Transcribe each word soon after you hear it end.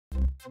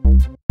Hey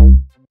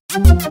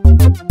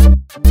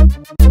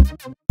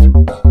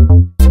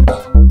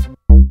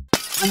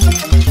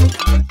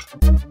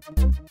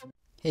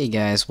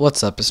guys,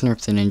 what's up? It's Nerf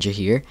the Ninja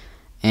here,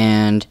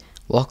 and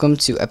welcome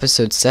to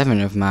episode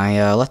 7 of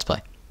my Let's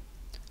Play.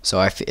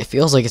 So it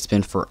feels like it's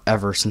been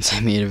forever since I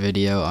made a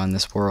video on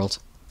this world.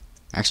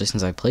 Actually,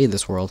 since I played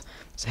this world,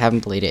 because I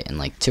haven't played it in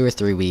like 2 or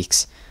 3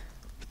 weeks.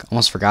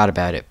 Almost forgot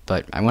about it,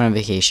 but I went on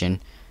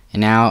vacation,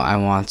 and now I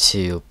want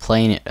to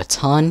play in it a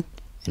ton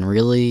and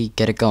really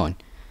get it going.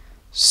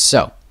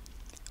 So,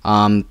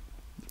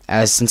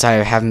 since I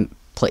haven't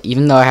played,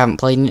 even though I haven't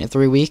played in it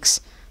 3 weeks.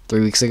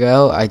 3 weeks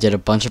ago, I did a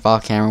bunch of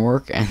off-camera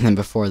work, and then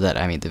before that,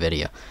 I made the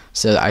video.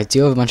 So I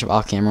do have a bunch of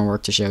off-camera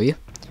work to show you.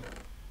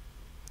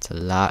 It's a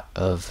lot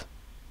of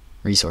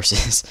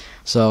resources.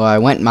 So I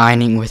went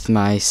mining with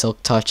my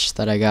Silk Touch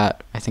that I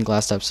got, I think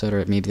last episode,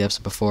 or maybe the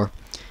episode before.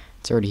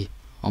 It's already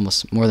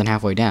almost more than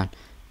halfway down.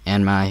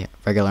 And my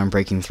regular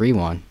Unbreaking 3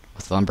 one,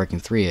 with the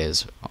Unbreaking 3,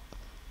 is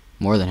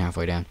more than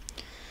halfway down.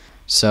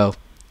 So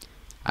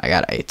I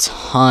got a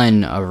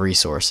ton of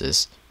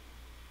resources.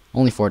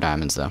 Only 4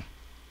 diamonds, though.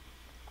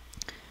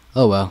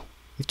 Oh well,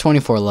 we have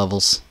 24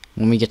 levels.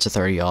 When we get to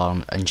 30,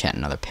 I'll enchant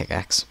another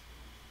pickaxe.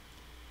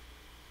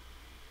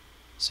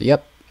 So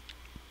yep,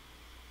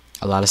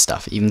 a lot of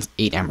stuff, even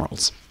 8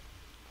 emeralds.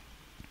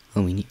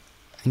 Oh, I need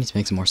to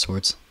make some more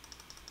swords.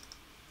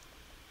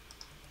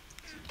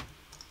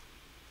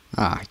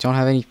 I don't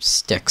have any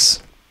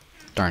sticks.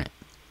 Darn it.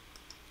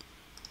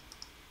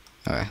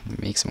 Okay, let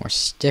me make some more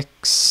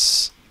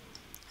sticks.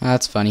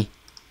 That's funny.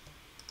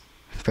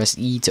 Press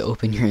E to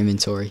open your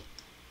inventory.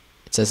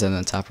 It says that on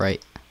the top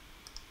right.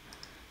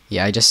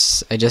 Yeah, I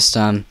just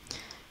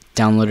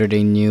downloaded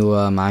a new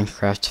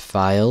Minecraft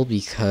file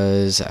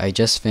because I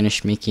just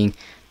finished making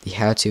the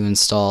how to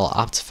install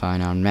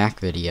Optifine on Mac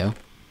video.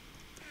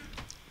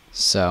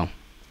 So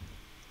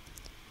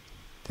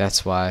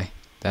that's why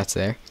that's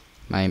there.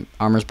 My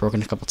armor's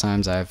broken a couple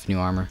times. I have new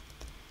armor.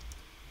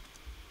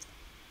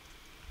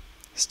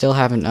 Still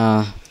haven't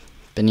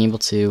been able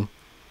to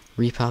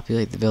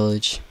repopulate the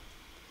village.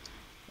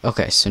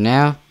 Okay, so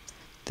now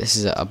this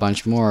is a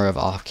bunch more of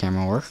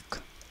off-camera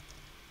work.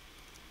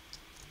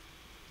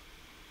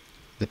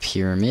 The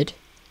pyramid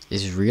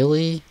is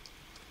really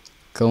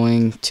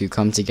going to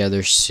come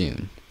together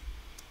soon.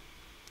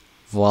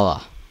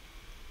 Voila.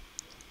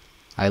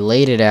 I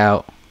laid it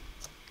out.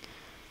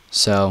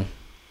 So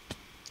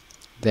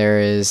there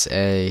is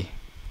a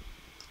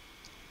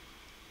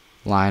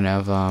line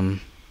of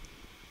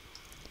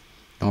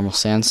normal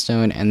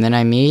sandstone, and then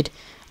I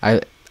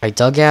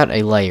dug out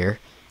a layer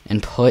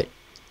and put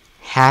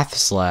half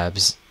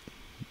slabs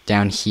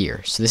down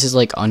here. So this is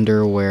like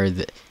under where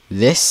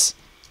this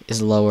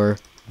is lower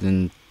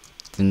than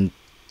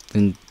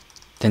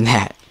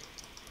that.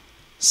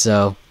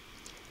 So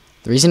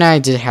the reason I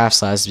did half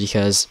slabs is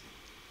because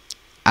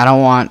I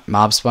don't want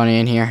mob spawning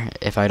in here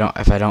if I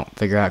don't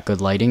figure out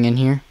good lighting in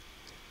here.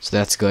 So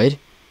that's good.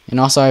 And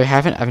also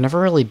I've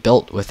never really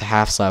built with a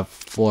half slab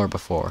floor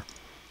before,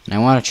 and I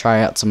want to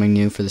try out something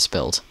new for this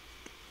build.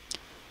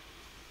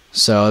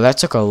 So that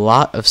took a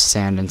lot of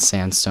sand and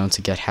sandstone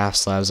to get half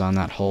slabs on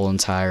that whole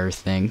entire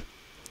thing.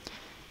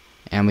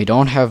 And we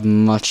don't have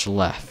much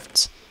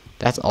left.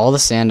 That's all the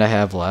sand I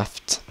have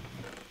left.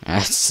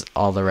 That's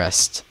all the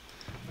rest.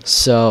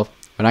 So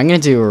what I'm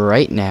going to do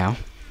right now,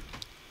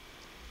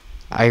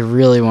 I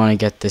really want to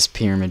get this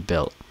pyramid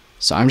built.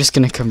 So I'm just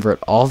going to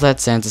convert all that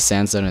sand to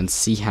sandstone and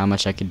see how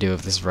much I can do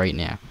of this right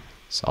now.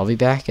 So I'll be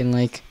back in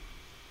like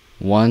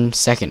 1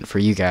 second for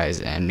you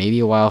guys, and maybe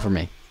a while for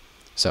me.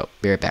 So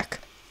be right back.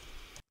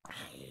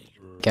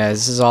 Guys,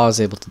 this is all I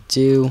was able to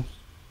do.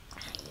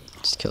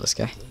 Just kill this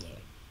guy.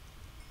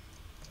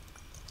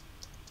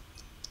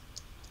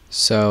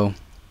 So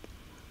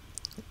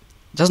it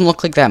doesn't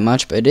look like that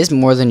much, but it is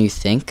more than you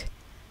think,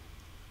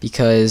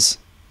 because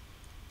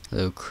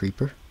hello,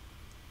 creeper.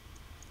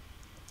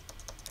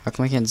 How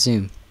come I can't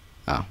zoom?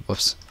 Oh,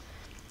 whoops.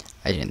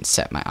 I didn't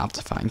set my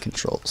Optifine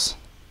controls.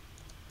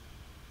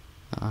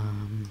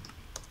 Alright.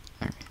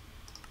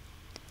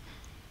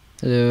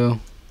 Hello.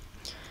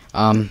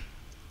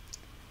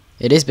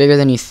 It is bigger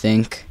than you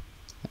think.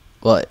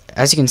 Well,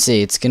 as you can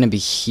see, it's gonna be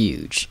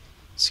huge.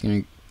 It's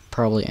gonna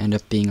probably end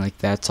up being like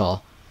that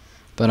tall.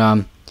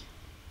 But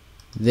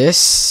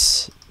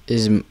this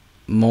is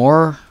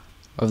more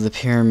of the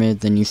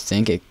pyramid than you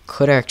think. It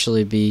could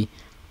actually be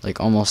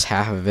like almost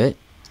half of it,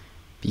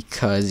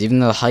 because even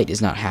though the height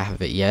is not half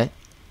of it yet,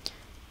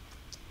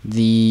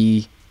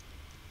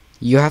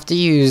 you have to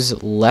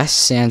use less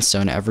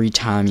sandstone every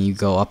time you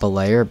go up a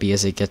layer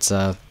because it gets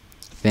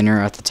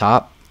thinner at the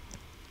top.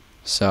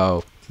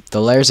 So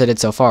the layers I did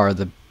so far are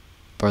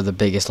the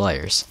biggest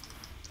layers.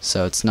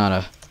 So it's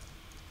not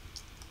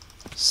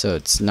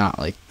not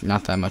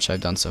that much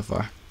I've done so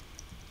far.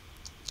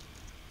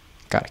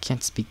 God, I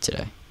can't speak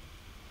today.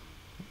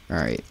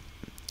 Alright.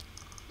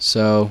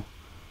 So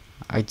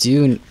I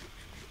did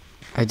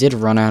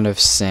run out of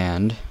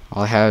sand.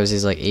 All I have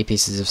is like 8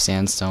 pieces of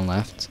sandstone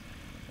left.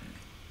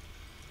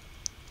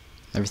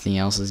 Everything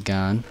else is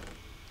gone.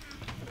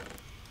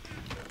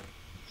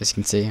 As you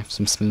can see, I have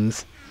some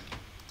smooth.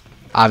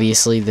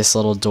 Obviously, this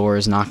little door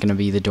is not going to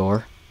be the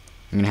door.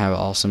 I'm going to have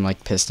awesome,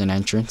 like, piston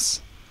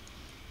entrance.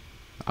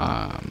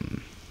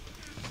 And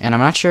I'm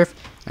not sure if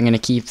I'm going to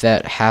keep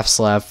that half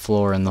slab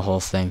floor in the whole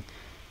thing.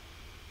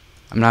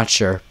 I'm not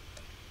sure.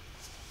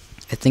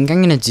 I think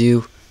I'm going to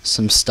do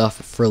some stuff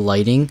for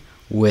lighting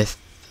with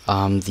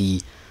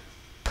the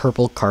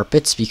purple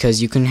carpets,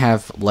 because you can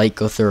have light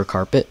go through a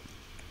carpet,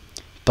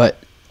 but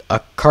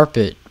a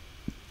carpet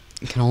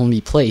can only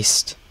be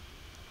placed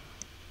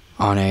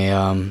on a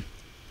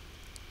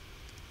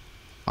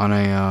I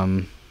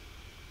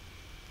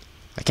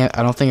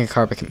don't think a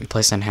carpet can be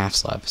placed on half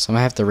slab, so I'm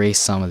gonna have to raise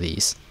some of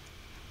these,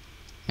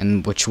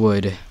 and which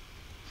would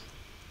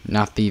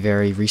not be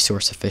very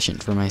resource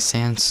efficient for my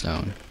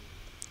sandstone,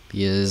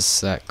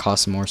 because that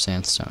costs more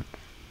sandstone.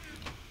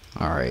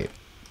 Alright.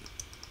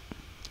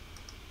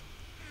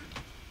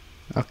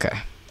 Okay.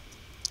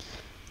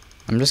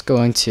 I'm just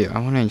going to, I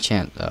want to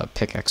enchant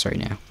pickaxe right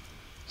now.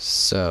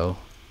 So,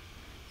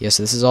 yes,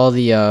 this is all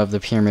the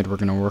pyramid we're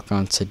going to work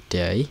on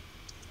today.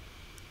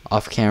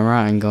 Off camera,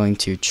 I'm going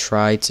to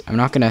try to, I'm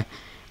not going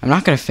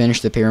to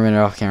finish the pyramid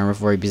off camera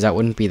for you, because that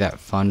wouldn't be that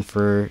fun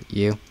for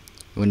you. You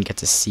wouldn't get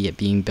to see it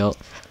being built.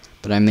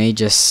 But I may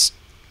just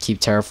keep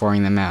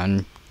terraforming the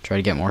mountain, try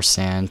to get more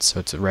sand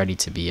so it's ready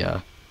to be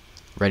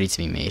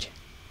made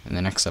in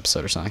the next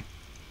episode or something.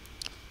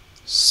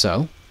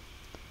 So,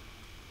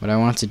 what I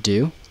want to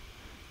do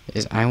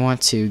is I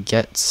want to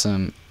get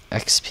some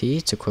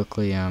XP to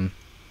quickly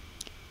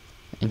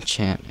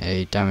enchant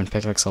a diamond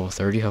pickaxe level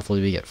 30.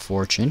 Hopefully we get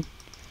fortune.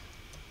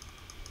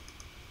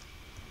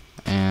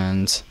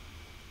 And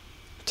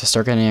to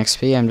start getting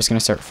XP, I'm just going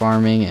to start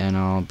farming, and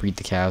I'll breed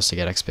the cows to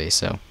get XP.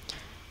 So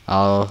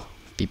I'll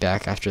be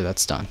back after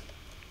that's done.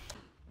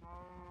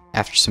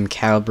 After some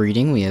cow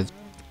breeding, we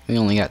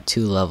only got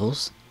 2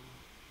 levels,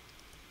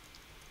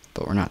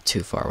 but we're not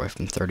too far away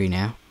from 30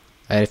 now.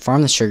 I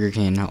farmed the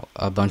sugarcane,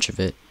 a bunch of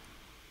it,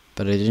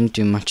 but I didn't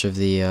do much of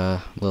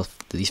the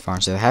these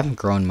farms. So they haven't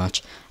grown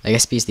much. I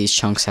guess because these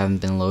chunks haven't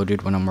been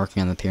loaded when I'm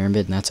working on the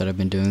pyramid, and that's what I've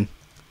been doing.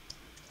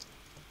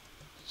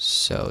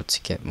 So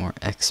to get more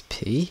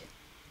XP,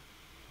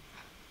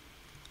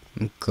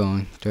 I'm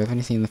going. Do I have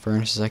anything in the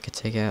furnaces I could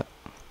take out?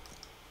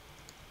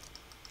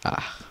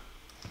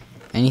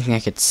 Anything I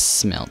could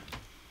smelt.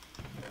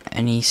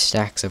 Any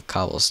stacks of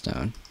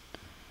cobblestone.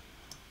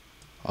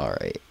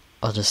 Alright,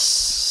 I'll just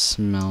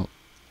smelt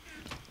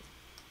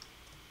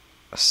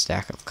a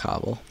stack of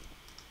cobble.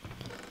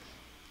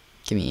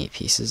 Give me 8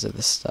 pieces of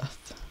this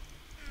stuff.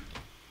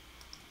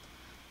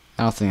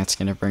 I don't think that's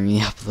gonna bring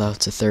me up though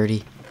to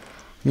 30. I'm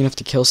gonna have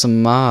to kill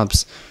some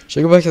mobs.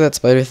 Should I go back to that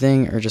spider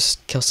thing, or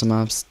just kill some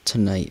mobs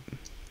tonight?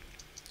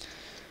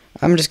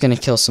 I'm just gonna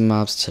kill some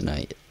mobs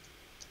tonight.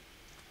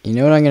 You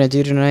know what I'm gonna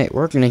do tonight?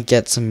 We're gonna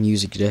get some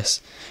music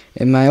discs.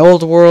 In my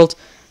old world,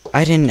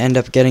 I didn't end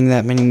up getting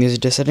that many music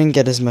discs. I didn't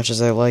get as much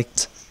as I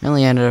liked. I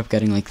only ended up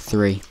getting like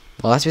 3.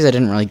 Well, that's because I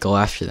didn't really go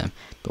after them.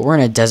 But we're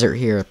in a desert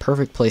here, a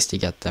perfect place to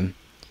get them.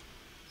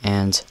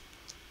 And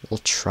we'll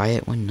try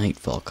it when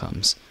nightfall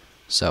comes.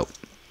 So,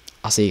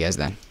 I'll see you guys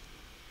then.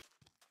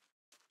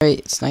 Alright,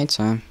 it's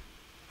nighttime.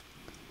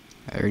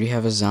 I already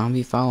have a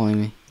zombie following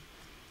me.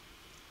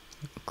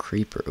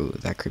 Creeper. Ooh,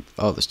 that creeper.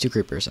 Oh, there's 2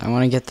 creepers. I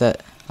want to get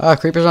that. Ah,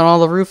 creepers on all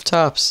the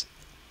rooftops.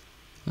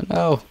 Oh,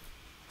 no.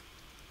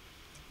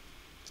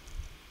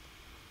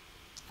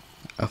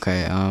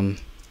 Okay, well,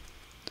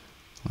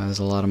 there's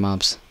a lot of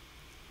mobs.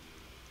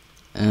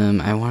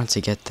 I wanted to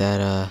get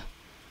that,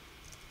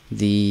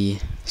 the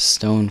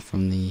stone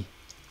from the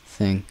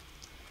thing.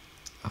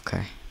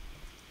 Okay.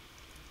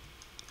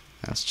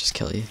 Let's just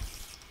kill you.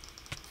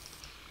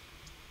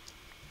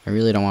 I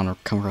really don't want to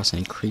come across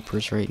any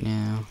creepers right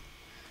now.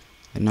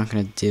 I'm not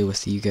going to deal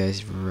with you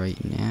guys right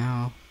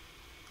now.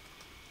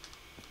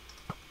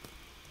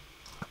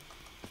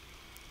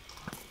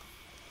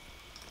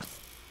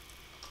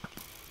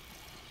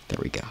 There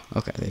we go.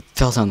 Okay, they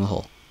fell down the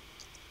hole.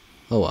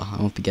 Oh well,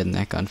 I won't be getting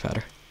that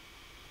gunpowder.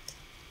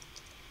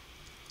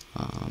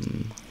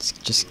 Let's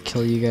just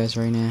kill you guys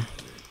right now.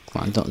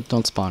 Come on,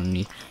 don't spawn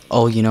any.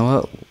 Oh, you know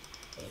what?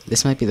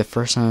 This might be the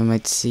first time I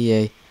might see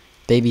a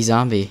baby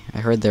zombie. I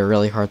heard they're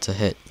really hard to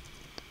hit.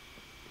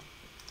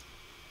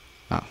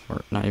 Oh,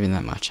 we're not even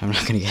that much. I'm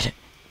not gonna get it.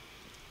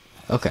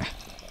 Okay.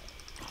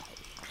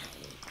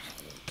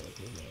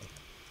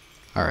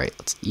 Alright,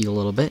 let's eat a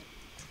little bit.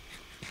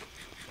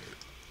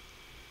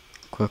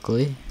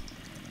 Quickly.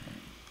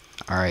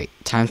 Alright,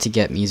 time to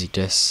get music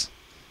discs.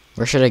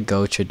 Where should I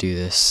go to do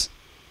this?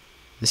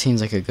 This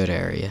seems like a good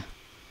area.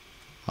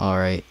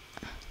 Alright.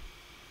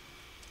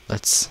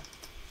 Let's...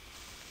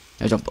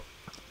 No, don't...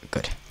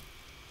 Good.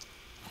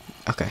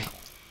 Okay.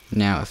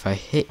 Now, if I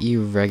hit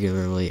you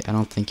regularly, I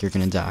don't think you're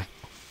gonna die.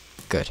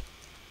 Good.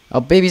 Oh,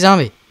 baby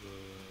zombie!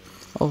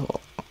 Oh,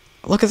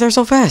 look at they're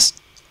so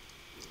fast!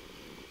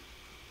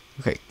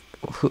 Okay,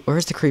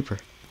 where's the creeper?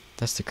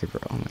 That's the creeper.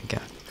 Oh my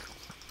god.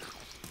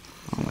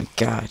 Oh my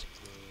god.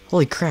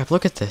 Holy crap,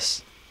 look at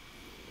this.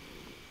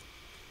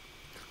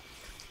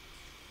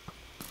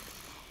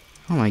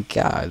 Oh my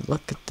god,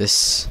 look at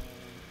this.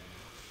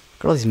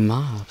 Look at all these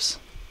mobs.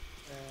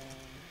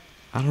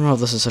 I don't know if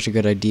this is such a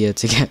good idea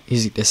to get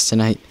using this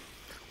tonight.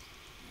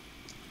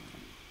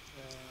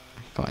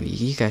 Come on,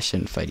 you guys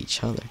shouldn't fight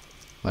each other.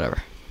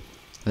 Whatever.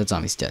 That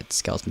zombie's dead.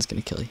 Skeleton's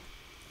gonna kill you.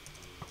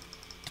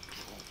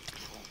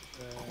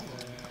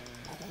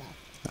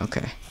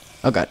 Okay.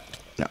 Oh god.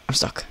 No, I'm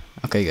stuck.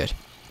 Okay, good.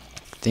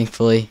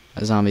 Thankfully,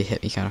 a zombie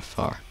hit me kind of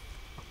far.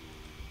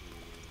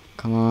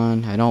 Come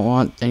on. I don't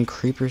want any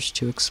creepers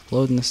to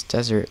explode in this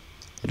desert.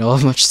 I don't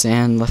have much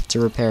sand left to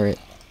repair it.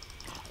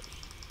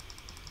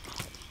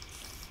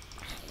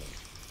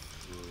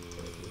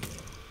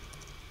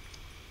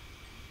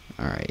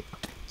 Alright.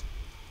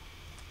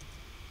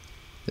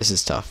 This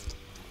is tough.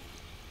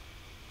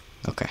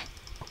 Okay.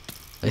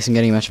 At least I'm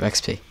getting a bunch of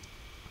XP.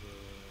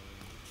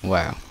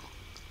 Wow.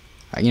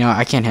 You know,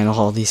 I can't handle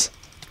all these.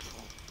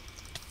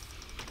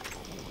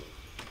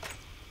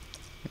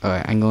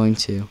 Alright, I'm going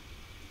to...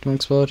 Don't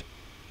explode.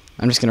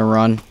 I'm just gonna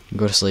run and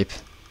go to sleep.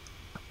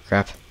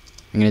 Crap.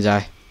 I'm gonna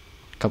die.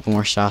 A couple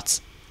more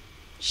shots.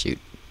 Shoot.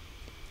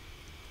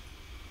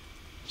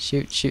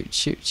 Shoot, shoot,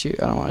 shoot,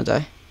 shoot. I don't want to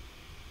die.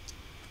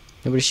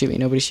 Nobody shoot me,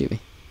 nobody shoot me.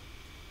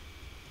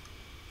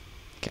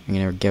 Okay, I'm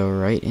gonna go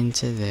right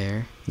into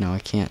there. No, I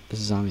can't.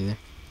 There's a zombie there.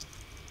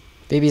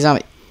 Baby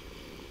zombie.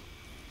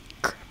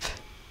 Crap.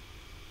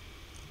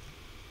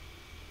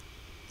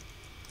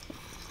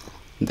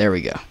 There we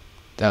go.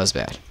 That was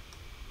bad.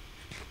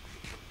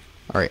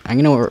 Alright,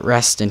 I'm gonna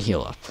rest and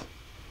heal up.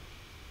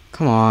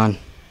 Come on.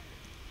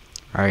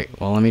 Alright,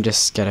 well let me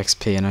just get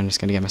XP and I'm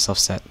just gonna get myself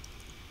set.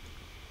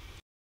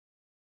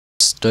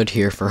 Stood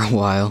here for a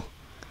while.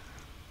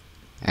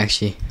 I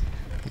actually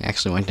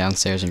went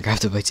downstairs and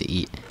grabbed a bite to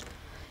eat.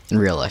 In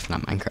real life,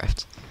 not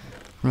Minecraft.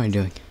 What am I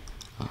doing?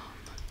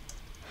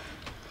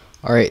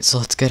 Alright, so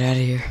let's get out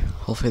of here.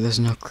 Hopefully there's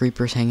no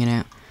creepers hanging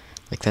out.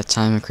 Like that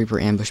time a creeper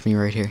ambushed me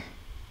right here.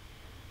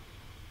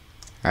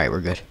 Alright,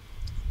 we're good.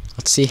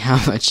 Let's see how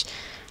much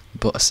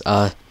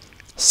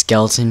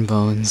skeleton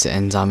bones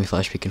and zombie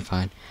flesh we can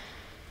find.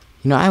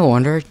 You know, I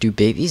wonder, do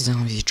baby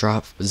zombies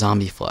drop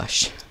zombie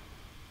flesh?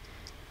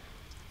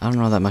 I don't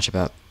know that much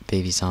about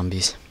baby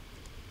zombies.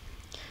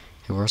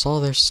 Hey, where's all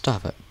their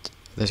stuff?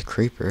 There's a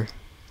creeper.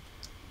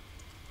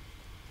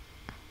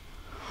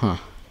 Huh.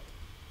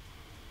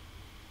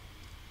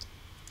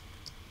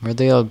 Where'd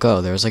they all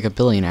go? There was like a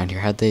billion out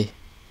here.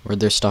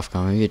 Where'd their stuff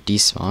go? Maybe it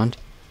despawned?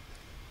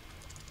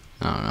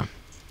 I don't know.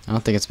 I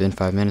don't think it's been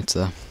 5 minutes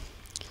though.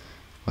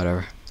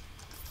 Whatever.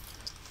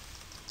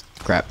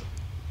 Crap.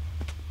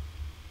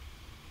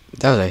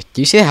 That was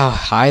do you see how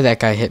high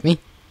that guy hit me?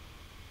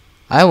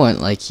 I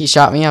went like, he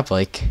shot me up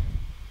like,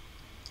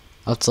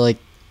 up to like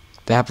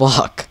that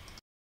block.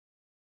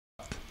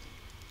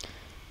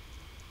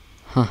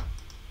 Huh.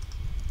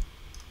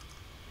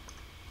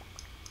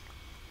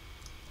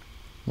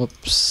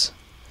 Whoops.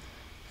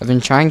 I've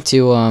been trying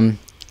to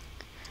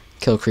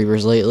kill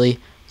creepers lately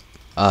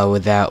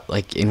without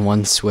like in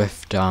one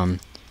swift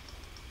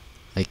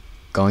like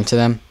going to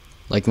them.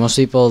 Like most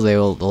people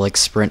they'll like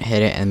sprint,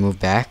 hit it and move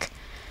back.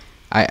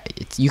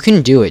 You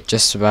can do it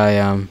just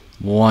by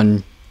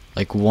one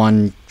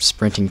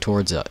sprinting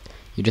towards it.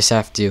 You just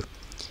have to,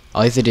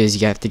 all you have to do is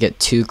you have to get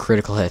 2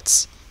 critical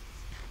hits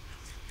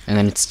and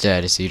then it's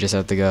dead. So you just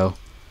have to go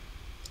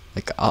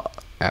like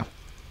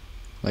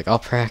I'll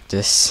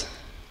practice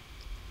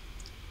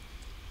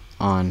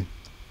on,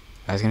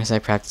 I was gonna say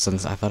practice on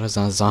this, I thought it was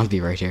on a zombie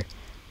right here,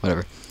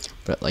 whatever,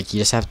 but like you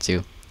just have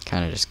to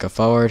kind of just go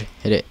forward,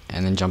 hit it,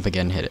 and then jump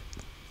again and hit it.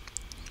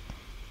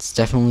 It's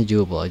definitely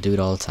doable. I do it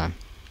all the time.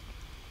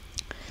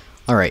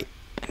 Alright,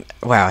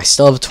 wow, I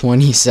still have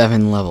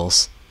 27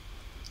 levels.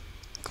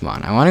 Come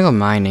on, I want to go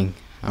mining.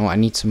 I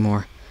need some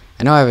more.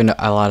 I know I have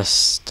a lot of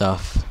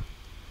stuff.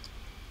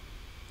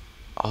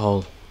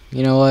 Oh,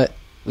 you know what?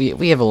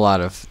 We have a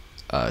lot of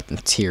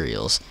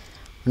materials.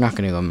 We're not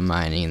going to go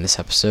mining in this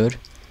episode.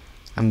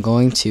 I'm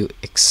going to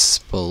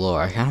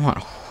explore. I kind of want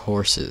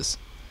horses.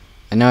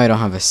 I know I don't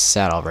have a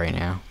saddle right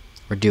now.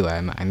 Or do I?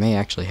 I may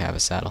actually have a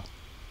saddle.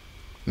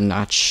 I'm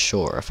not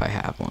sure if I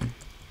have one.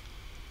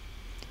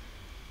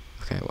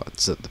 Okay, well,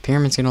 so the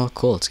pyramid's going to look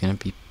cool. It's going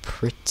to be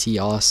pretty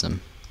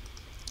awesome.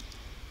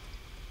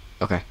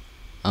 Okay.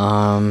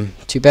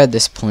 Too bad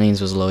this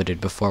plains was loaded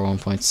before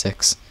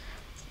 1.6.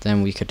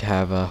 Then we could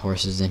have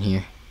horses in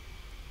here.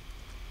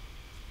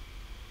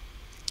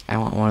 I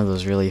want one of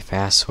those really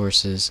fast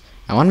horses.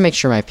 I want to make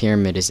sure my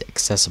pyramid is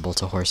accessible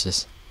to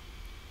horses.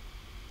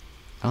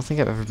 I don't think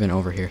I've ever been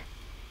over here.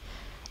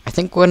 I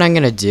think what I'm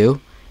gonna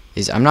do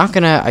is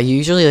I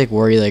usually like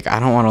worry like I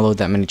don't want to load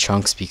that many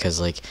chunks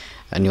because like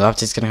a new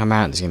update's gonna come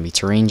out. There's gonna be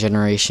terrain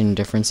generation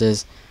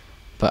differences,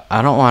 but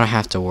I don't want to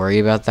have to worry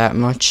about that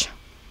much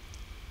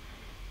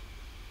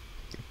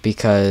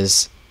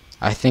because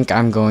I think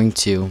I'm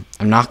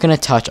not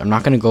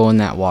gonna go in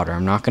that water.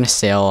 I'm not gonna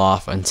sail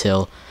off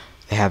until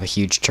they have a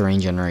huge terrain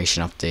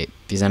generation update,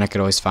 because then I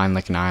could always find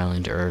like an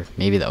island, or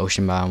maybe the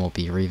ocean biome will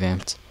be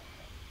revamped.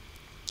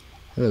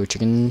 Hello,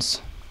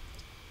 chickens.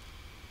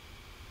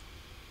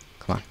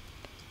 Come on.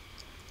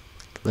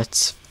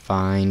 Let's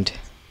find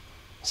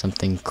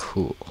something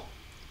cool.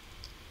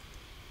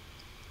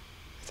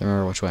 have to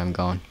remember which way I'm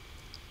going.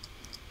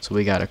 So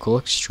we got a cool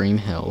extreme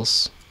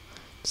hills.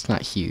 It's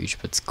not huge,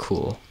 but it's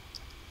cool.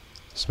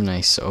 Some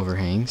nice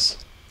overhangs.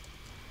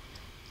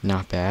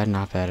 Not bad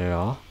at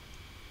all.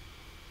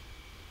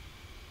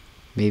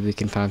 Maybe we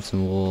can find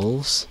some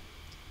wolves.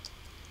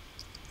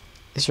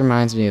 This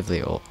reminds me of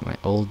my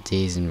old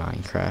days in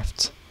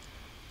Minecraft,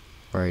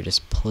 where I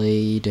just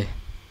played.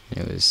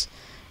 And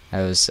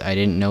I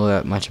didn't know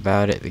that much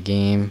about it, the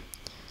game.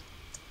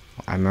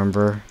 I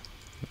remember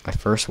my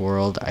first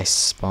world, I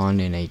spawned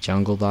in a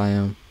jungle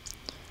biome.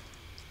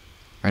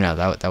 Or no,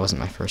 that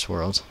wasn't my first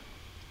world.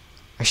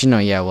 Actually, no,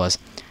 yeah, it was.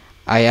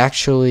 I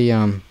actually,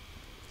 I'm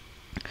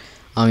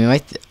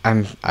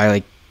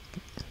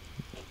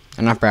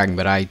not bragging,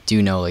 but I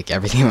do know like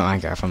everything about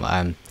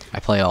Minecraft. I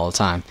play it all the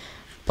time,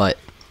 but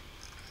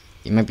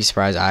you might be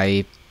surprised.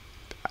 I'm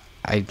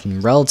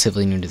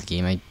relatively new to the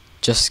game. I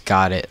just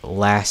got it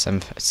last.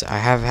 I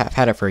have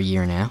had it for a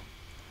year now.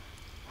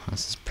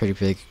 This is pretty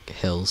big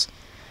hills.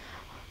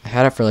 I've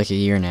had it for like a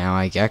year now.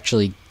 I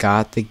actually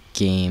got the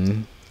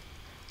game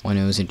when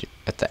it was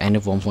at the end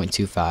of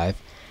 1.25,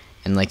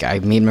 and like I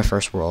made my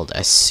first world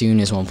as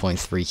soon as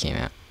 1.3 came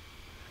out.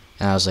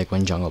 And I was like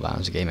when Jungle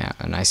Biomes came out,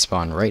 and I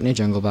spawned right in a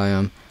jungle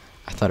biome.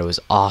 I thought it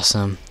was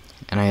awesome,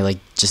 and I like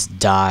just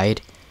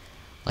died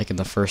like in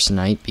the first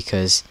night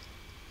because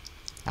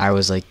I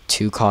was like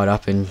too caught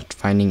up in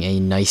finding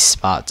a nice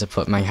spot to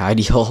put my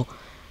hidey hole.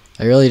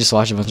 I really just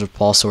watched a bunch of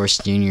Paul Source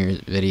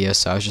Jr. videos,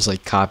 so I was just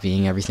like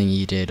copying everything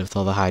he did with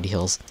all the hidey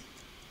holes.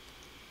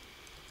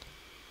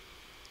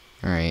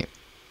 Alright.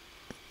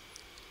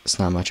 It's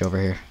not much over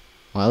here.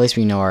 Well, at least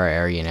we know our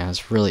area now.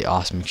 It's really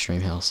awesome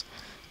extreme hills.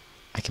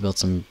 I could build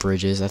some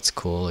bridges. That's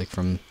cool. Like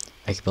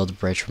I could build a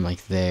bridge from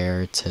like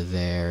there to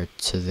there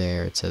to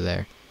there to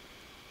there.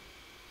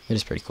 It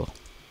is pretty cool.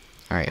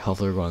 Alright,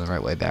 hopefully we're going the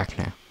right way back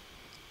now.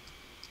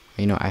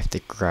 You know, I have to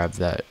grab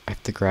that.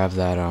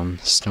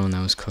 Stone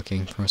that was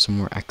cooking for some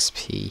more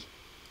XP.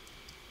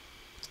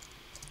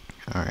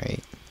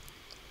 Alright.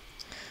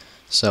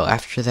 So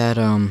after that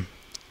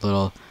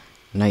little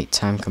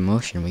nighttime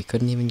commotion, we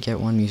couldn't even get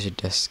one music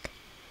disc.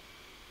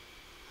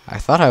 I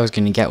thought I was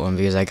gonna get one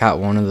because I got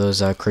one of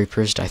those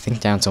creepers, I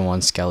think down to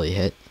 1 skelly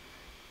hit.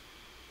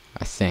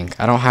 I think.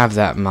 I don't have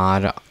that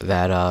mod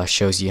that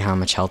shows you how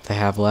much health they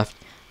have left.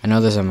 I know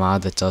there's a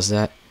mod that does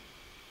that.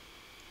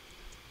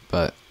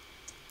 But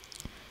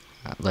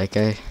like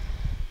I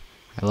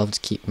love to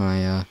keep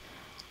my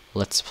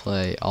Let's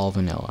Play all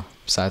vanilla.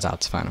 Besides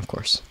Optifine, of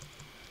course.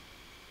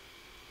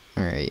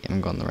 Alright,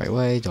 I'm going the right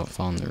way. Don't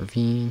fall in the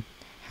ravine.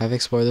 Have I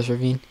explored this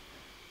ravine?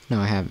 No,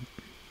 I haven't.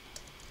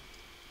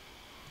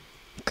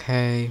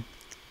 Okay.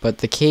 But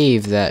the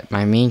cave,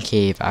 my main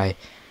cave,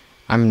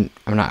 I'm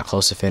not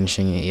close to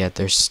finishing it yet.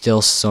 There's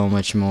still so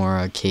much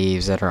more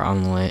caves that are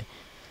unlit.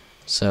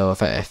 So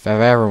if I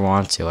ever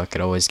want to, I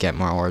could always get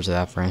more ores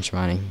without branch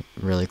mining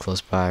really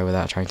close by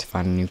without trying to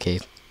find a new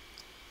cave.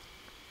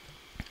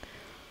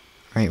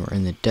 Alright, we're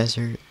in the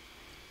desert.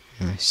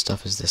 And my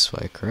stuff is this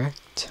way,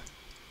 correct?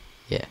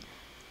 Yeah.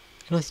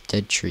 Look at all these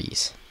dead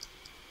trees.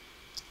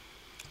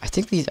 I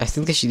think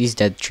these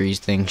dead trees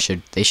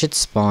they should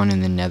spawn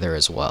in the Nether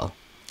as well.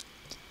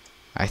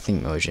 I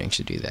think Mojang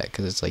should do that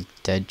because it's like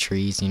dead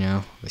trees, you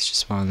know. They should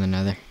spawn in the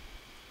Nether.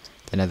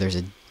 The Nether's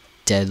a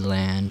dead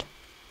land.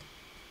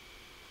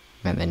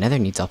 Man, the Nether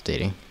needs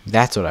updating.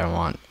 That's what I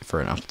want for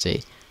an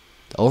update.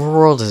 The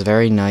overworld is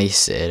very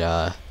nice.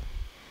 It's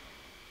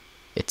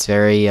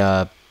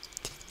very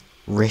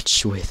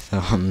rich with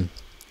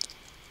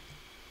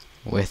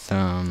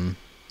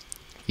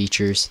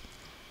features.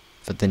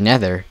 But the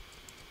Nether,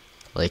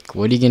 like,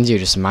 what are you gonna do?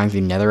 Just mine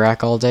through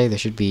netherrack all day? There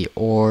should be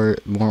more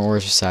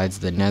ores besides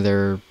the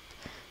Nether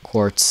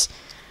quartz.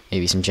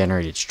 Maybe some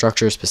generated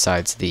structures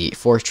besides the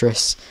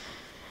fortress.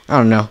 I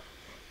don't know.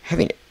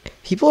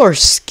 People are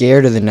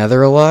scared of the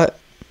Nether a lot,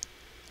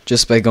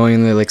 just by going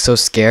in there like so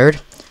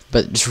scared,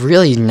 but it's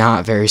really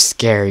not very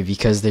scary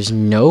because there's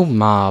no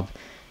mob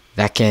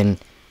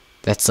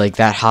that's like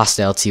that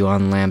hostile to you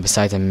on land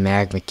besides a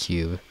magma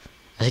cube.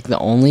 I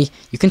think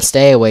you can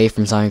stay away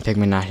from zombie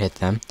pigmen, not hit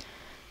them.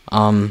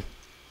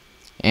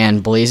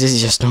 And blazes, you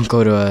just don't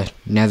go to a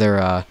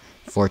Nether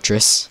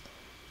fortress.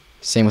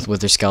 Same with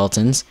wither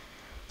skeletons.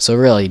 So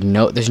really,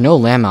 there's no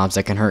land mobs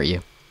that can hurt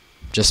you.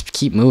 Just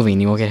keep moving,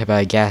 you won't get hit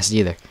by a ghast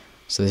either.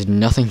 So there's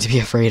nothing to be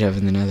afraid of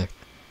in the Nether.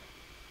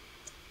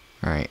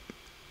 Alright.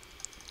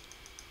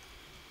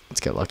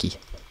 Let's get lucky.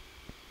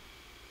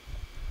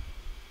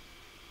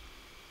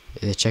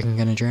 Is the chicken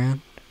gonna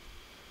drown?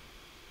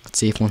 Let's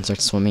see if one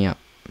starts swimming up.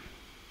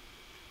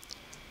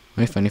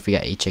 Wouldn't it be funny if we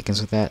got 8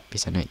 chickens with that?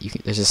 Because I know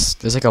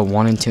there's like a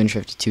 1 in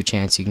 252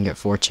 chance you can get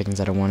 4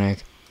 chickens out of 1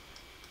 egg.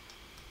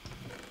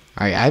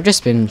 Alright, I've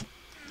just been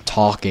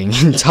talking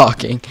and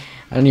talking.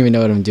 I don't even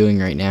know what I'm doing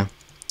right now.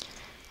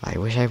 I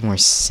wish I had more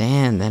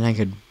sand, then I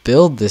could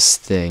build this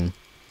thing.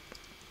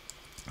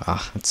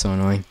 Ah, that's so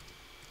annoying.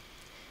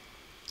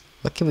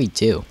 What can we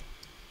do?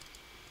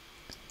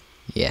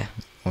 Yeah,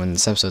 when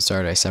this episode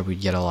started, I said we'd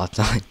get a lot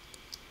done.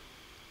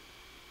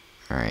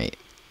 Alright,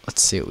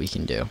 let's see what we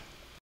can do.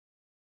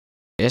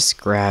 just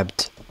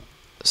grabbed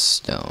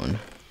stone.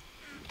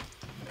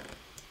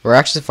 We're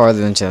actually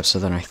farther into the episode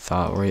than I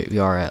thought. We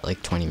are at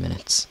like 20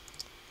 minutes.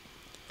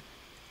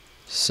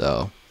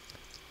 So,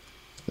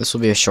 this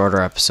will be a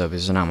shorter episode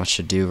because there's not much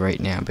to do right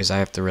now because I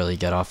have to really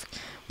get off.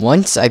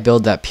 Once I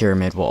build that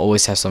pyramid, we'll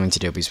always have something to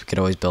do because we could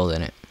always build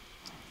in it.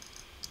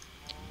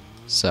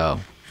 So,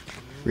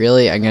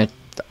 really, I'm going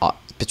to,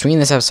 between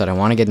this episode, I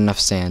want to get enough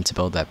sand to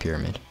build that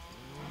pyramid.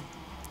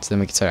 So then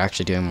we can start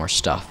actually doing more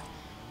stuff.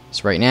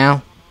 So right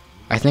now,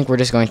 I think we're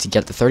just going to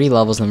get the 30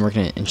 levels and then we're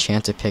going to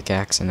enchant a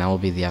pickaxe and that will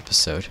be the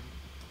episode.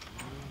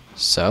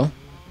 So,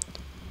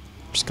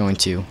 I'm just going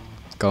to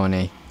go on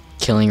a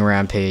killing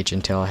rampage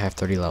until I have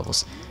 30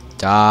 levels.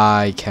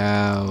 Die,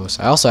 cows.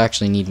 I also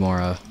actually need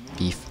more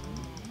beef.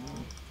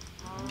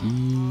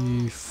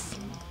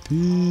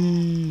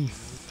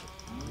 Beef.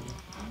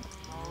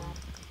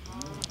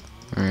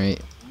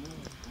 Alright.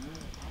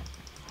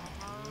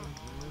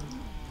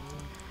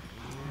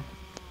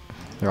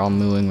 They're all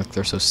mooing like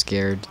they're so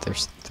scared.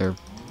 Their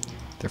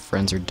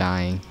friends are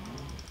dying.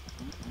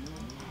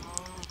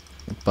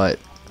 But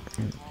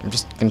I'm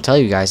just gonna tell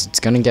you guys, it's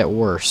gonna get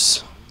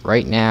worse.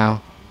 Right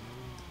now,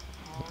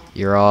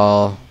 you're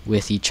all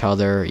with each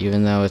other,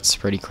 even though it's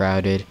pretty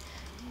crowded.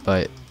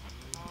 But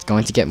it's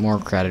going to get more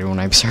crowded when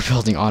I start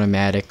building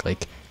automatic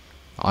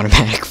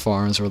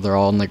farms where they're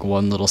all in like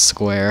one little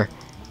square,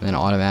 and then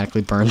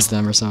automatically burns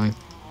them or something.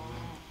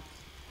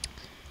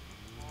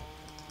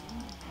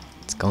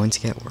 It's going to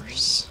get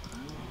worse.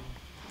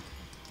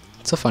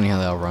 It's so funny how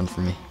they all run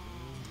for me.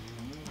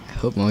 I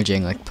hope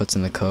Mojang like puts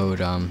in the code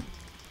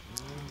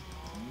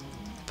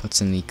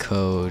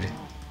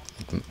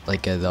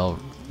they'll,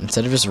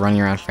 instead of just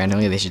running around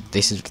frantically, they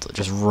should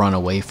just run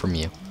away from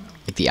you.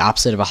 Like the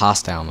opposite of a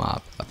hostile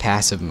mob, a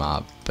passive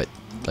mob, but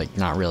like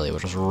not really, it will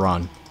just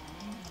run.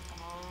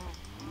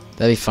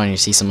 That'd be funny to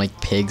see some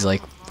like pigs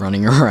like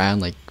running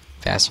around like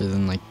faster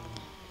than like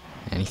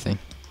anything.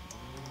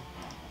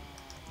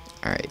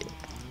 Alright.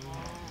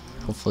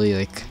 Hopefully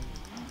like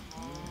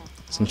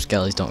some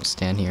skellies don't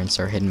stand here and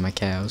start hitting my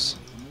cows.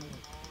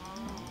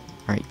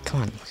 Alright,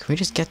 come on. Can we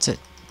just get to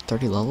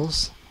 30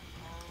 levels?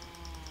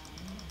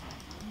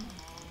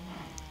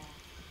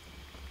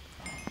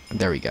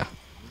 There we go.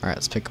 Alright,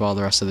 let's pick up all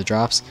the rest of the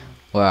drops.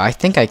 Well, I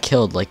think I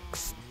killed like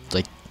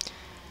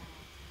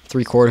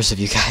 3/4 of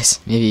you guys.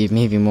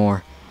 Maybe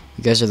more.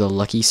 You guys are the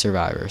lucky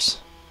survivors.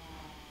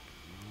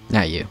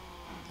 Not you.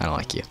 I don't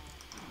like you.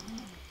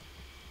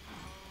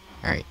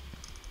 Alright.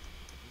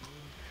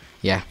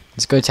 Yeah,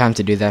 it's a good time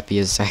to do that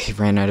because I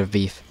ran out of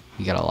beef.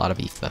 We got a lot of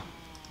beef though.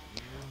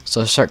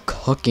 So I'll start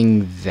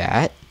cooking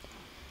that.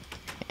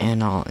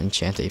 And I'll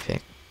enchant a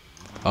pick.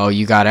 Oh,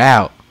 you got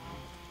out.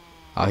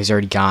 Oh, he's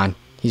already gone.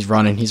 He's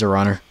running. He's a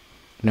runner.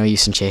 No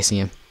use in chasing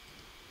him.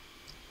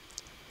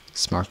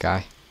 Smart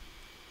guy.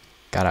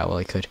 Got out while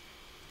he could.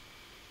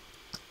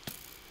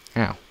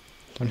 Ow.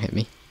 Don't hit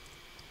me.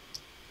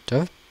 Do I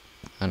have...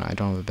 Oh no, I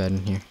don't have a bed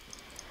in here.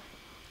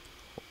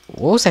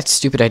 What was that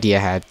stupid idea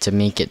I had to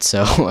make it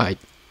so I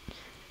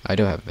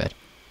do have a bed.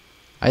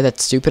 I had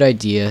that stupid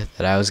idea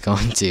that I was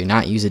going to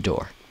not use a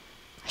door.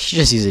 I should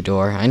just use a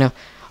door. I know.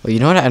 Well, you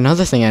know what?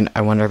 Another thing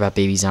I wonder about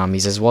baby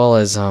zombies, as well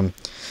as the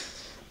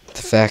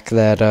fact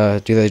that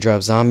do they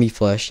drop zombie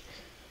flesh?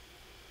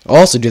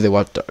 Also, do they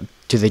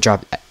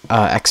drop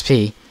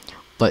XP?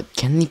 But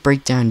can they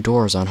break down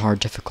doors on hard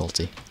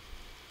difficulty?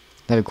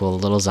 That'd be cool. A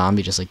little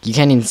zombie, just like you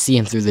can't even see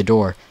him through the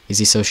door. Is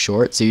he so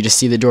short? So you just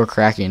see the door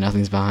cracking and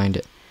nothing's behind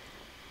it.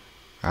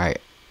 All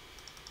right.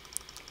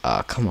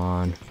 Come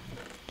on.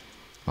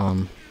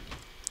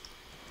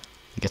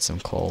 Get some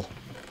coal.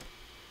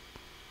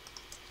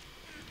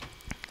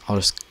 I'll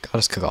just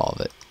cook all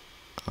of it.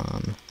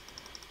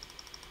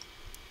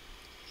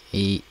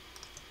 8.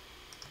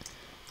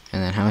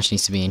 And then how much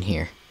needs to be in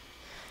here?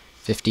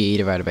 50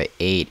 divided by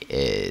 8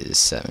 is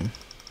 7.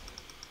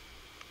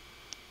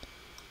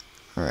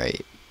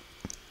 Alright.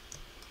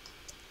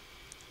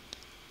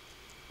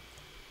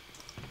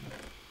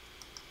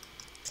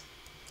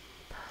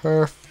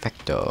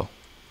 Perfecto.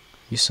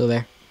 You still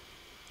there?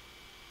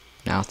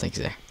 No, I don't think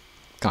he's there.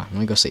 Come on, let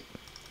me go sleep.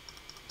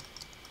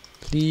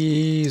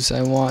 Please,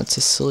 I want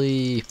to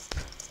sleep.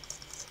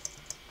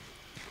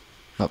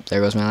 Oh, there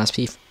goes my last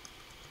piece.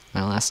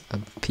 My last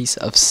piece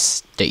of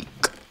steak.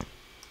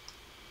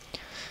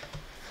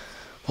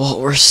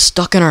 Well, we're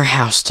stuck in our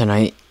house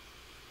tonight.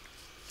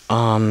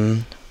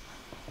 What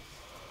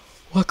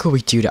could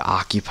we do to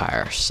occupy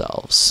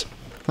ourselves?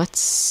 Let's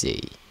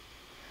see.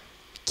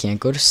 Can't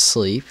go to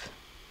sleep.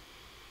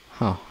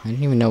 Oh, I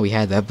didn't even know we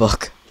had that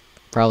book.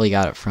 Probably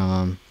got it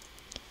from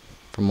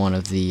one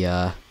of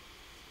the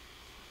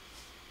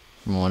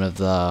what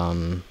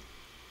am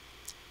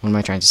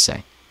I trying to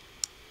say?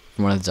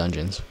 From one of the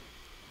dungeons.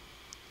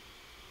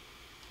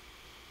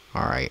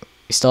 Alright.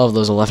 We still have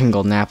those 11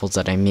 golden apples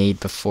that I made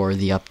before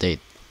the update,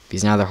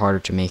 because now they're harder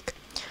to make.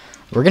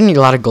 We're gonna need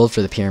a lot of gold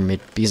for the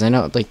pyramid, because I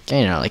know,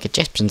 like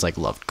Egyptians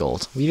loved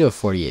gold. We do have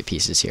 48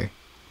 pieces here,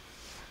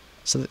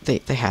 so they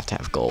have to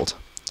have gold.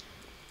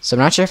 So I'm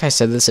not sure if I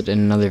said this in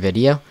another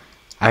video.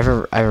 I have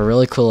a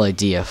really cool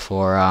idea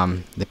for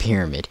the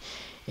pyramid.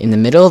 In the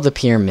middle of the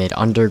pyramid,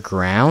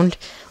 underground,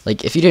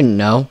 like if you didn't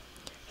know,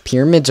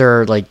 pyramids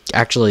are like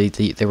actually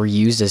they were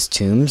used as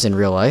tombs in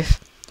real life.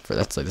 For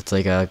that's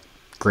like a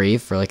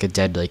grave for like a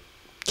dead like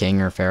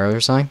king or pharaoh or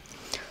something.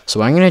 So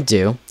what I'm gonna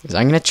do is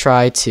I'm gonna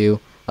try to,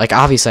 like,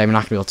 obviously I'm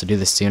not gonna be able to do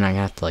this soon. I'm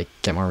gonna have to like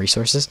get more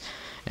resources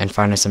and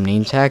find some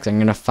name tags. I'm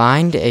gonna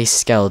find a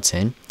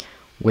skeleton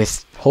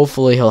with,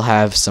 hopefully he'll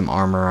have some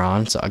armor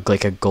on, so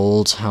like a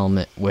gold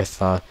helmet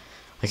with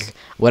like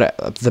what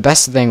the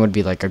best thing would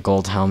be like a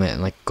gold helmet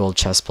and like gold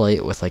chest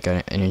plate with like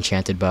an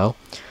enchanted bow.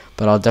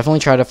 But I'll definitely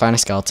try to find a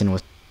skeleton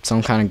with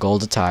some kind of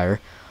gold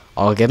attire.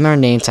 I'll give him a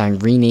name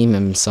tag, rename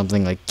him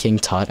something like King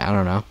Tut, I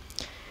don't know.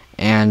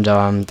 And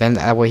then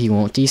that way he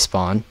won't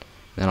despawn.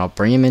 Then I'll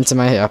bring him into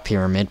my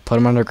pyramid, put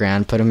him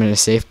underground, put him in a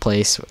safe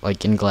place,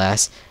 like in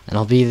glass, and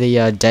I'll be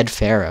the dead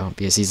pharaoh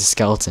because he's a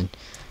skeleton.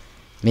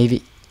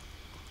 Maybe,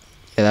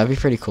 yeah, that'd be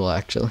pretty cool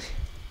actually.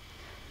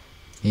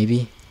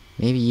 Maybe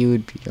you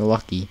would be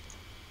lucky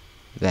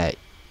that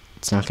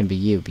it's not gonna be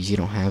you because you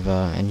don't have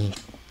any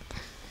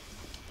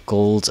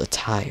gold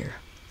attire.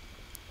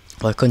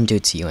 Well, I couldn't do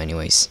it to you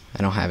anyways.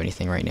 I don't have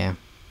anything right now,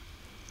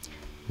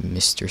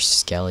 Mr.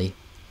 Skelly.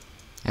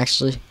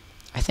 Actually,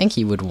 I think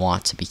he would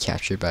want to be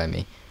captured by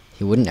me.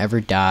 He wouldn't ever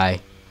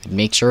die. I'd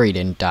make sure he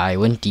didn't die. He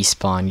wouldn't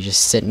despawn. He'd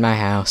just sit in my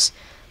house.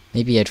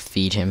 Maybe I'd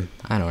feed him.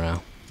 I don't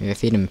know. Maybe I'd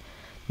feed him.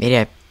 Maybe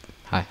I...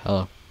 Hi,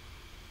 hello.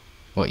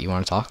 What, you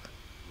want to talk?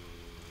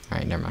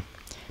 Alright, never mind.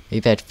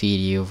 Maybe I'd feed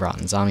you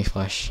rotten zombie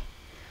flesh.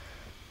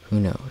 Who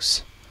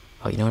knows?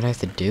 Oh, you know what I have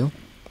to do?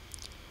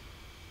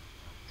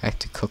 I have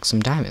to cook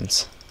some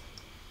diamonds.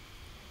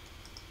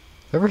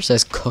 Whoever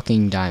says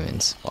cooking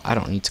diamonds, well, I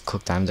don't need to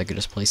cook diamonds. I could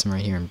just place them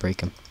right here and break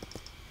them.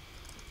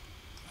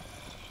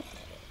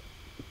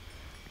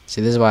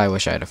 See, this is why I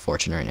wish I had a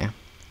fortune right now.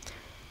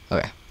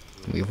 Okay,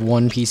 we have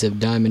one piece of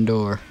diamond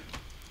ore.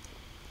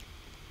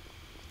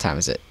 What time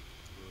is it?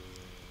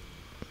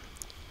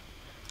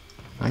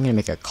 I'm gonna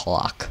make a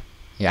clock.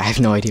 Yeah, I have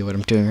no idea what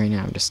I'm doing right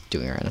now. I'm just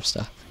doing random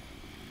stuff.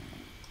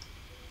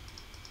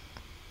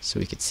 So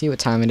we could see what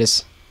time it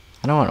is.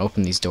 I don't want to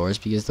open these doors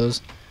because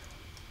those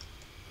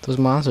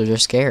monsters are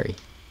scary.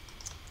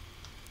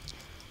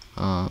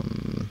 Like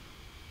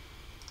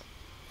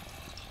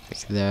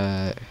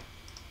that.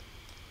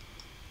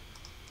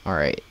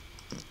 Alright.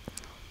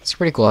 It's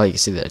pretty cool how you can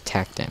see the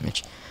attack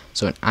damage.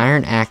 So an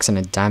iron axe and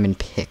a diamond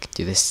pick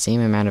do the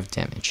same amount of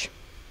damage.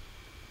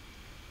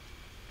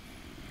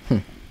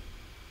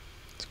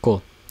 It's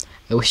cool.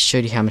 I wish I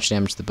showed you how much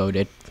damage the bow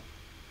did.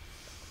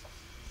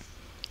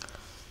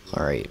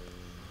 Alright.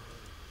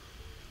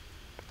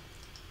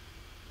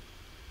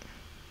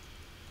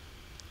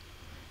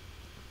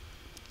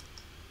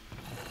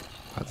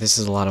 Wow, this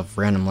is a lot of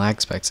random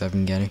lag spikes I've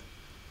been getting.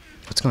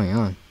 What's going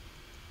on?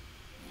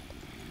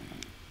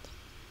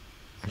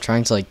 I'm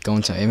trying to like go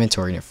into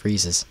inventory and it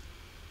freezes.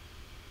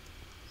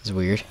 It's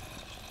weird.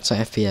 It's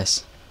like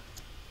FPS.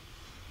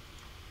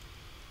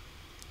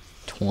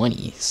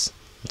 20s.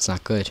 It's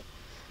not good.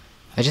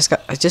 I just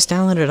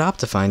downloaded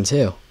Optifine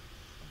too.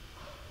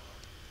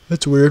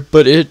 That's weird,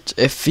 but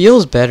it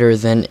feels better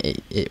than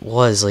it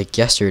was like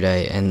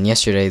yesterday, and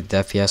yesterday the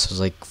FPS was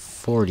like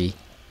 40.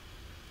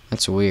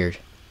 That's weird.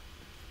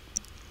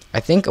 I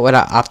think what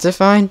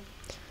Optifine,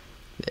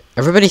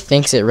 everybody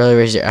thinks it really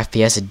raises your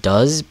FPS. It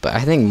does, but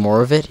I think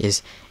more of it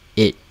is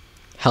it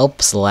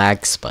helps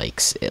lag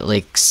spikes. It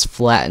like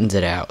flattens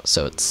it out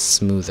so it's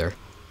smoother.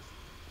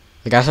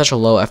 Like I have such a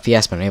low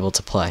FPS, but I'm able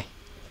to play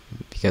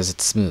because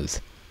it's smooth.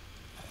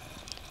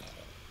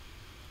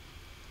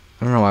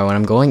 I don't know why when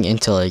I'm going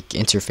into like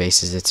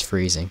interfaces it's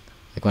freezing.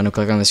 Like when I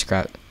click on this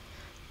crap.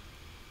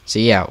 So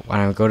yeah, when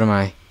I go to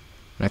my,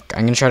 I'm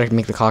gonna try to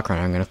make the clock run.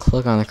 I'm gonna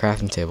click on the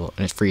crafting table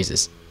and it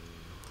freezes.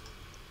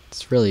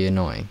 It's really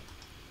annoying.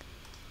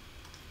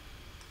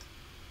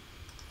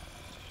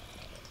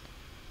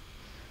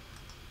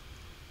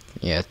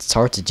 Yeah, it's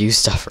hard to do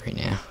stuff right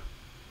now.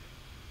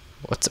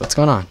 What's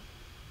going on?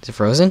 Is it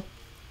frozen?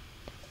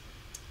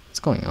 What's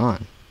going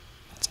on?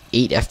 It's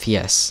 8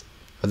 FPS.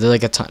 Are there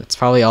like a ton? It's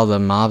probably all the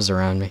mobs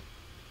around me.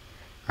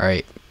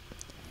 Alright.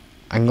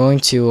 I'm going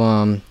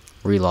to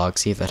relog,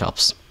 see if that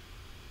helps.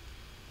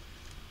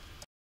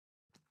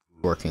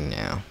 Working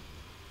now.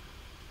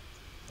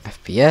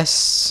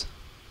 FPS.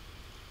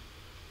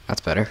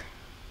 That's better.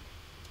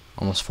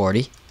 Almost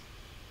 40.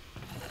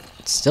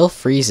 It still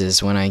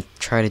freezes when I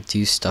try to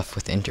do stuff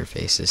with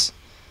interfaces.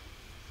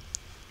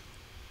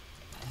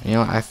 You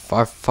know, I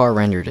have far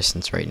render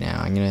distance right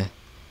now. I'm gonna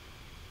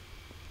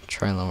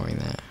try lowering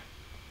that.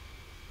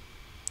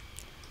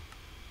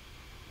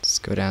 Let's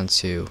go down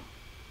to,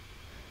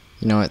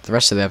 you know what, the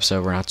rest of the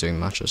episode we're not doing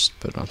much, just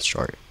put it on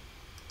short.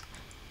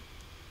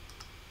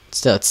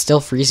 It's still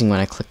freezing when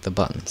I click the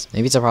buttons.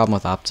 Maybe it's a problem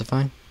with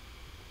Optifine.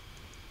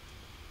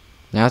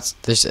 Now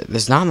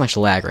there's not much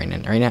lag right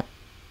now.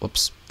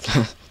 Whoops.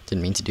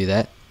 Didn't mean to do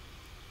that.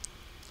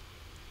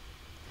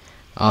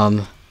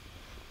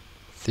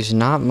 There's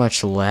not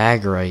much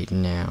lag right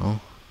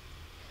now.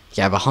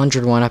 Yeah, I have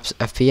 101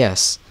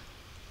 FPS.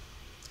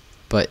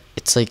 but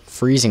it's like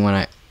freezing when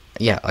I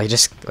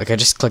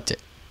just clicked it.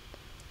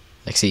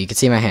 Like, see, you can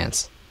see my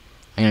hands.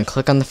 I'm gonna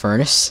click on the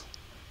furnace.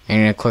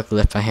 I'm gonna quickly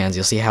lift my hands.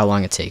 You'll see how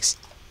long it takes.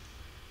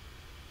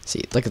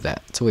 See, look at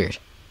that. It's weird.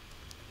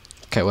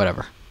 Okay,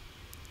 whatever.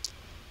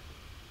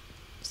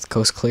 Is the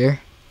coast clear?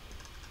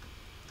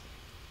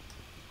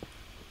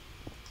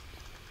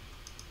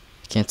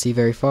 Can't see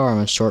very far. I'm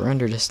on short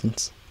render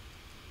distance.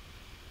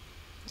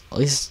 At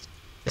least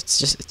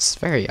it's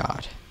very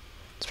odd.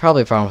 It's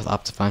probably a problem with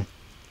Optifine.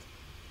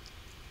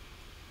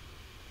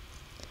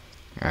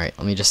 Alright,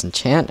 let me just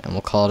enchant and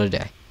we'll call it a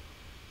day.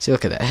 See,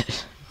 look at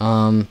that.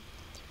 Why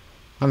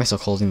am I still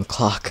holding the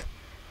clock?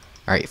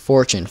 Alright,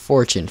 fortune.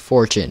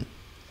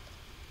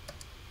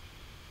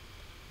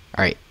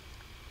 Alright.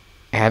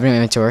 I have an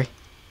inventory.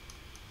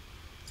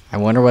 I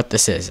wonder what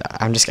this is.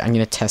 I'm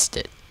gonna test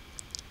it.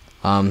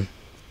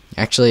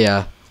 Actually,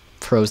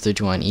 pros to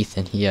join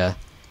Ethan. He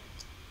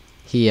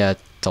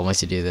told me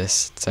to do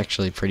this. It's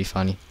actually pretty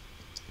funny.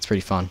 It's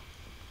pretty fun.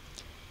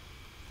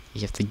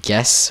 You have to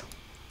guess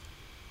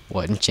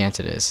what enchant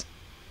it is.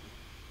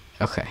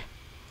 Okay.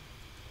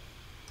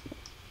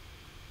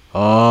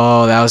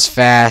 Oh, that was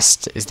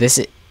fast. Is this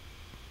it?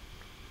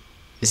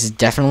 This is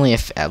definitely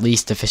at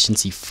least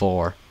efficiency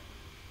 4.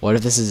 What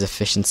if this is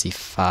efficiency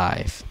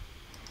 5?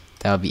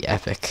 That would be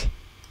epic.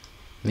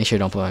 Make sure I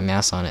don't put my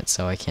mouse on it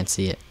so I can't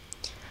see it.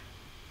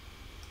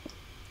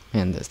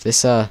 Man,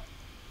 this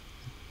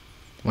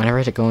whenever I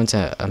had to go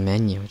into a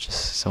menu, it's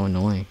just so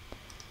annoying.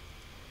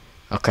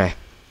 Okay.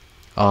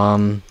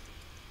 I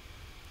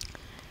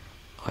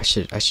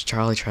should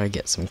probably try to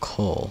get some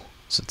coal.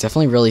 So it's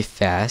definitely really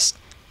fast.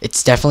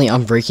 It's definitely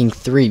Unbreaking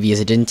 3 because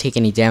it didn't take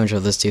any damage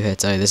with those 2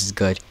 hits. Oh, this is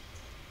good.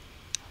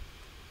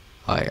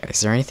 Alright,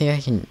 is there anything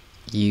I can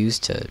use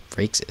to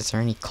break? Is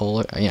there any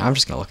coal? I'm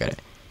just gonna look at it.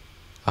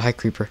 Oh, hi,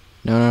 creeper.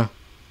 No.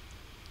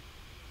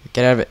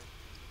 Get out of it.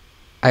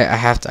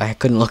 I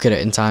couldn't look at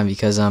it in time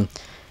because I'm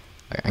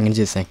gonna do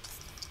the thing.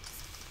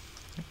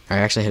 I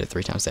actually hit it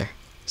 3 times there.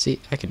 See,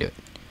 I could do it.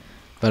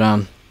 But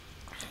I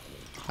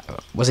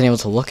wasn't able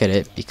to look at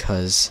it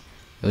because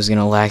it was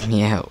gonna lag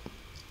me out.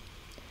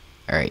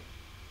 Alright,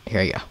 here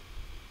I go.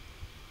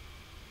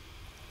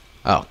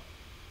 Oh.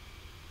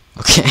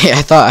 Okay,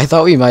 I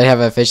thought we might have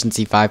an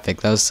efficiency 5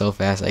 pick. That was so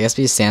fast. I guess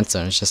because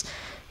sandstone is just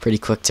pretty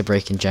quick to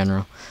break in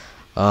general.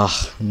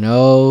 Ugh,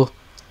 no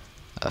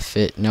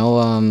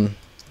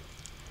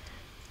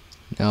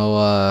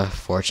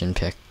fortune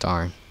pick,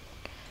 darn.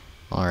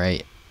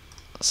 Alright,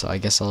 so I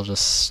guess I'll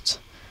just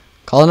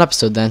call it an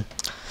episode then.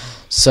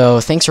 So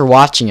thanks for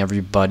watching,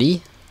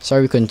 everybody.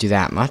 Sorry we couldn't do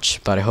that much,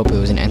 but I hope it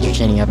was an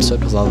entertaining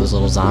episode with all those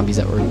little zombies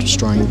that were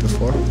destroying you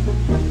before.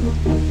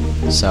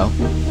 So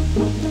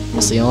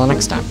I'll see you all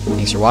next time.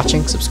 Thanks for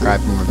watching, subscribe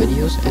for more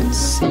videos, and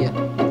see ya.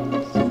 Alright,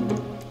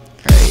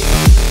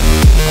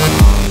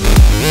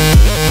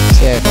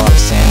 see, I have a lot of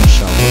sand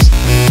shovels.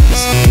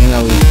 Even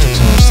though we took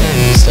so much sand,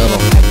 we still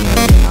don't